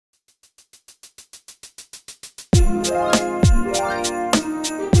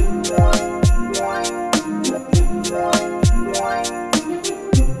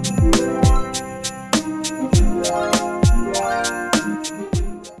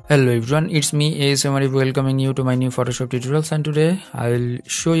Hello everyone, it's me Arif welcoming you to my new Photoshop tutorials, and today I'll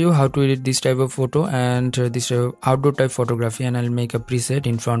show you how to edit this type of photo and this type of outdoor type photography, and I'll make a preset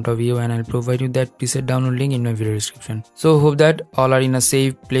in front of you and I'll provide you that preset download link in my video description. So hope that all are in a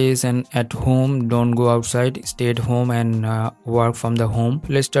safe place and at home. Don't go outside, stay at home and work from the home.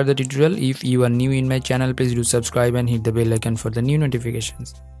 Let's start the tutorial. If you are new in my channel, please do subscribe and hit the bell icon for the new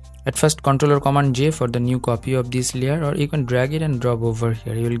notifications. At first, Ctrl or Command J for the new copy of this layer, or you can drag it and drop over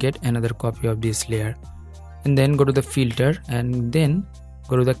here. You will get another copy of this layer. And then go to the filter and then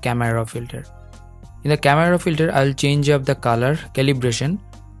go to the camera filter. In the camera filter, I'll change up the color calibration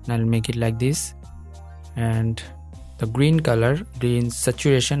and I'll make it like this. And the green color, green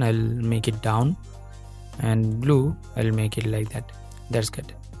saturation, I'll make it down. And blue, I'll make it like that. That's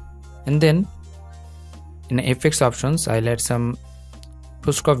good. And then in the effects options, I'll add some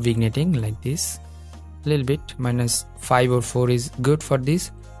post-crop vignetting like this, a little bit, -5 or 4 is good for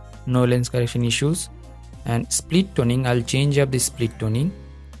this, no lens correction issues. And split toning, I'll change up the split toning,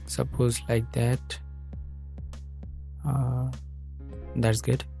 suppose like that. That's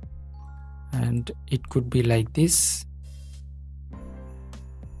good. And it could be like this.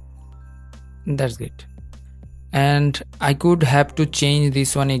 That's good. And I could have to change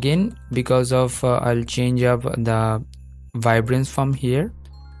this one again because of I'll change up the vibrance from here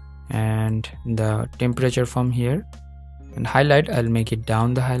and the temperature from here. And highlight, I'll make it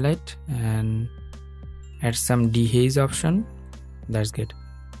down the highlight and add some dehaze option. That's good.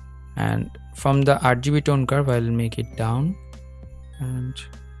 And from the RGB tone curve, I'll make it down and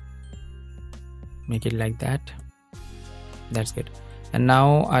make it like that. That's good. And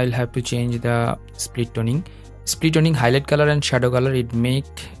now I'll have to change the split toning. Split toning, highlight color and shadow color, it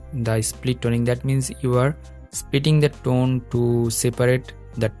make the split toning. That means you are splitting the tone to separate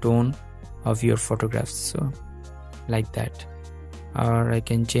the tone of your photographs, so like that. Or I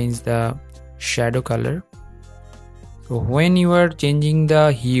can change the shadow color. So when you are changing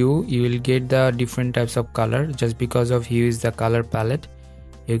the hue, you will get the different types of color. Just because of hue is the color palette,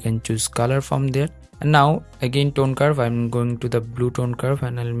 you can choose color from there. And now again tone curve, I'm going to the blue tone curve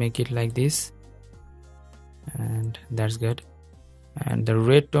and I'll make it like this, and that's good. And the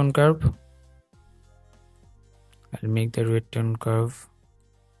red tone curve, I'll make the red tone curve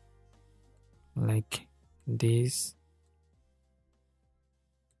like this.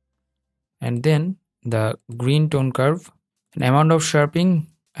 And then the green tone curve, an amount of sharpening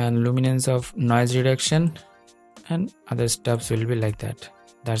and luminance of noise reduction and other stuffs will be like that.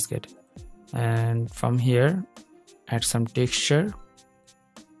 That's good. And from here, add some texture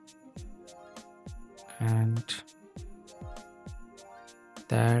and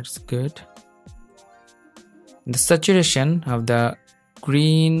that's good. The saturation of the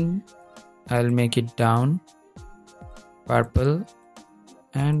green, I'll make it down, purple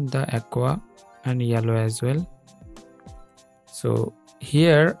and the aqua and yellow as well. So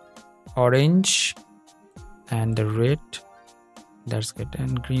here orange and the red, that's good.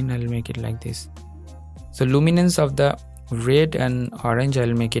 And green, I'll make it like this. So luminance of the red and orange,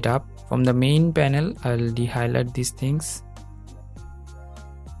 I'll make it up. From the main panel, I'll de-highlight these things,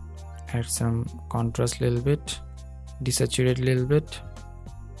 add some contrast a little bit, desaturate a little bit.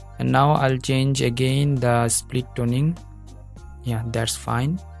 And now I'll change again the split toning. Yeah, that's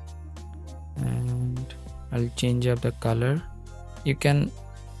fine. And I'll change up the color. You can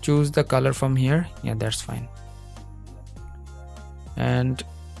choose the color from here. Yeah, that's fine. And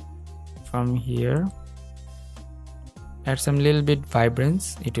from here, add some little bit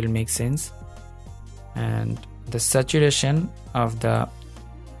vibrance, it will make sense. And the saturation of the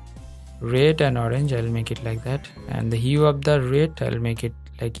red and orange, I'll make it like that. And the hue of the red, I'll make it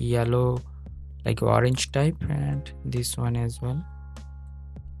like yellow, like orange type, and this one as well.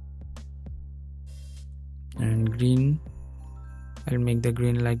 And green, I'll make the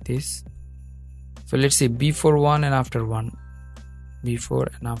green like this. So let's say before one and after one, before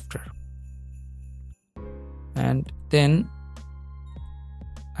and after. And then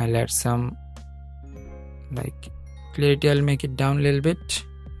I'll add some like clarity, I'll make it down a little bit.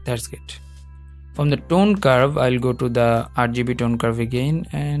 That's good. From the tone curve, I'll go to the RGB tone curve again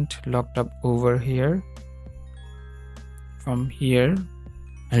and locked up over here. From here,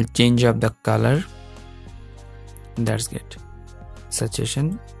 I'll change up the color. That's good.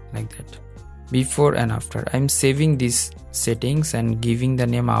 Saturation like that. Before and after. I'm saving these settings and giving the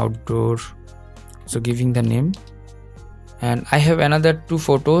name outdoor. So giving the name. And I have another 2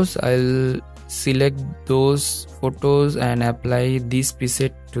 photos. I'll select those photos and apply this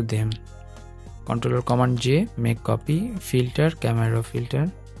preset to them. Ctrl or Command J, make copy, filter, camera filter,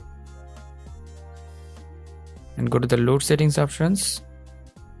 and go to the load settings options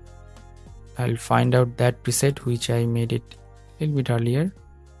I'll find out that preset which I made it a little bit earlier,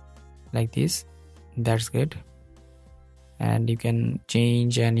 like this. That's good. And you can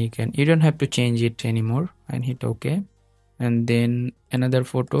change, and you don't have to change it anymore, and hit OK. And then another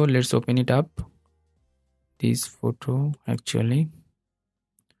photo, let's open it up. This photo, actually,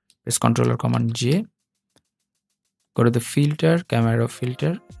 press Ctrl or Command J, go to the filter, camera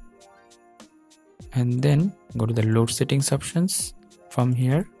filter, and then go to the load settings options. From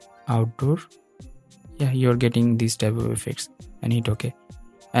here, outdoor, yeah, you're getting these type of effects, and hit OK.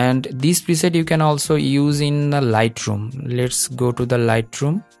 And this preset you can also use in the Lightroom. Let's go to the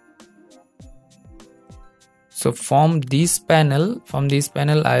Lightroom. So from this panel,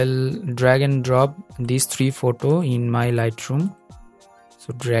 I'll drag and drop these 3 photos in my Lightroom.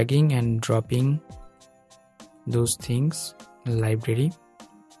 So dragging and dropping those things in the library.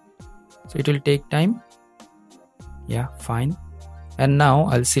 So it will take time. Yeah, fine. And now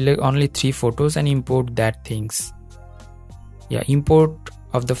I'll select only 3 photos and import that things. Yeah, import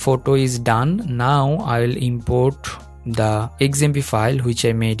of the photo is done. Now I'll import the XMP file which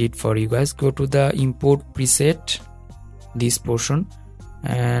I made it for you guys. Go to the import preset, this portion,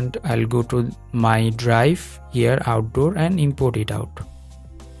 and I'll go to my drive here, outdoor, and import it out.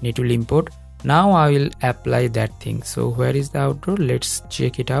 It will import. Now I will apply that thing. So where is the outdoor? Let's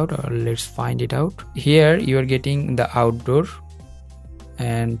check it out, or let's find it out. Here you are getting the outdoor,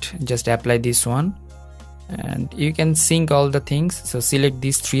 and just apply this one, and you can sync all the things. So select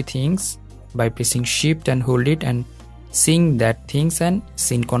these 3 things by pressing shift and hold it, and sync that things and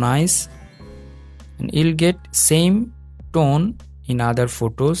synchronize, and you'll get same tone in other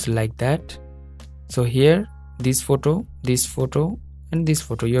photos like that. So here, this photo, and this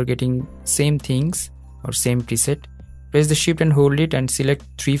photo, you're getting same things or same preset. Press the shift and hold it and select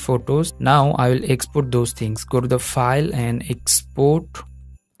 3 photos. Now I will export those things. Go to the file and export,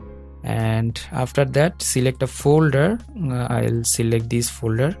 and after that select a folder. I'll select this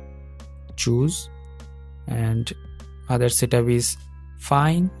folder, choose, and other setup is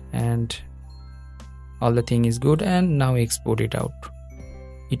fine, and all the thing is good. And now export it out.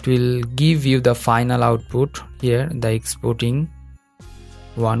 It will give you the final output here, the exporting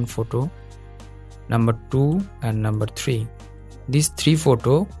 1 photo, number 2, and number 3. These 3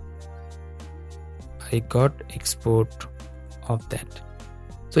 photo I got export of that.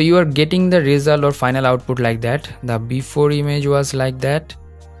 So you are getting the result or final output like that. The before image was like that,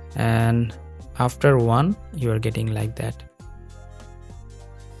 and after one you are getting like that,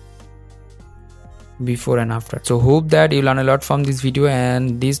 before and after. So hope that you learn a lot from this video,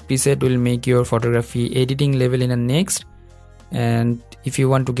 and this preset will make your photography editing level in the next. And if you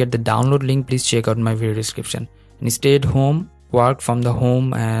want to get the download link, please check out my video description. And stay at home, work from the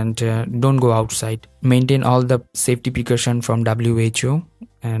home, and don't go outside. Maintain all the safety precaution from WHO,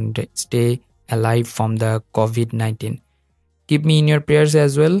 and stay alive from the COVID-19. Keep me in your prayers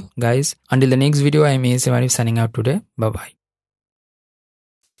as well, guys. Until the next video, I am Arif signing out today. Bye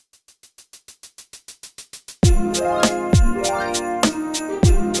bye.